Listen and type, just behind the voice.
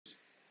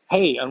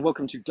Hey, and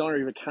welcome to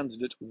Diary of a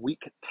Candidate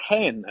Week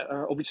 10.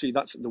 Obviously,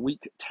 that's the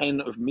week 10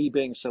 of me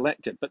being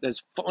selected, but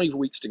there's 5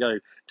 weeks to go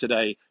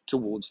today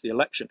towards the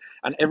election.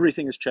 And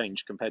everything has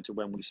changed compared to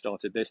when we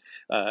started this.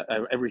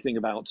 Everything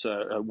about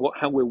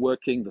how we're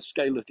working, the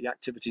scale of the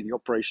activity, the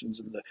operations,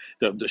 and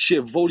the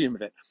sheer volume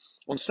of it.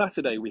 On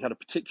Saturday, we had a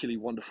particularly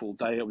wonderful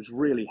day. I was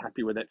really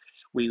happy with it.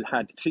 We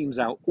had teams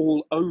out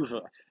all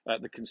over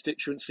the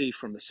constituency,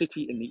 from the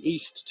city in the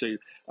east to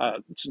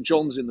St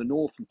John's in the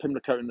north and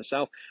Pimlico in the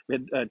south. We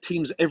had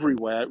teams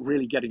everywhere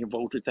really getting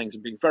involved with things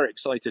and being very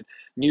excited.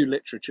 New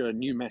literature,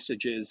 new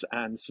messages,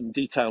 and some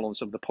detail on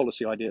some of the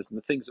policy ideas and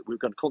the things that we were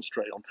going to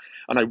concentrate on.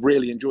 And I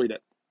really enjoyed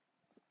it.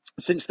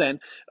 Since then,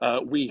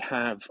 we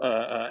have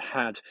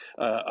had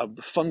a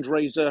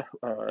fundraiser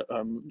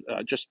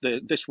just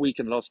this week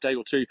and the last day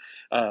or two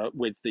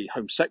with the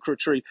Home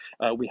Secretary.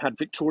 We had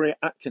Victoria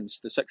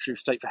Atkins, the Secretary of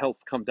State for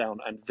Health, come down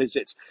and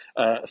visit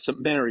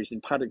St Mary's in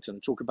Paddington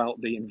and talk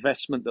about the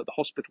investment that the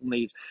hospital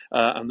needs,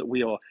 and that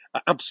we are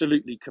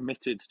absolutely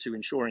committed to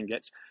ensuring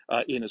gets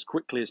in as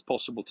quickly as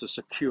possible to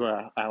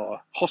secure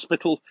our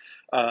hospital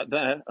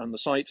there on the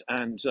site,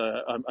 and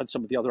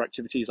some of the other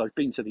activities. I've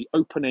been to the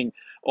opening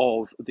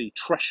of the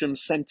Tresham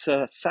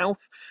Centre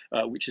South,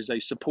 which is a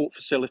support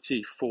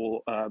facility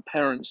for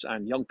parents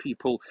and young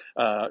people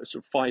sort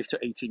of 5 to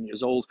 18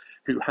 years old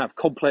who have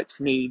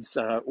complex needs,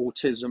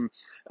 autism,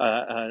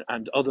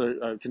 and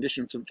other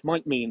conditions, which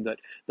might mean that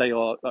they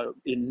are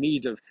in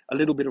need of a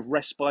little bit of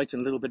respite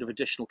and a little bit of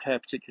additional care,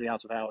 particularly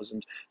out of hours,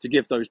 and to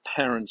give those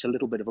parents a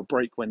little bit of a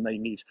break when they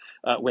need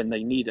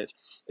it.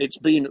 It's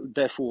been,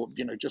 therefore,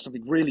 just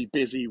something really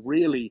busy,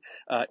 really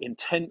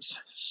intense.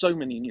 So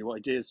many new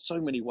ideas, so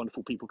many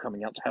wonderful people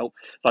coming out to help.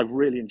 I've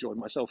really enjoyed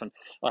myself, and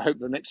I hope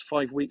the next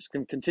 5 weeks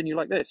can continue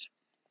like this.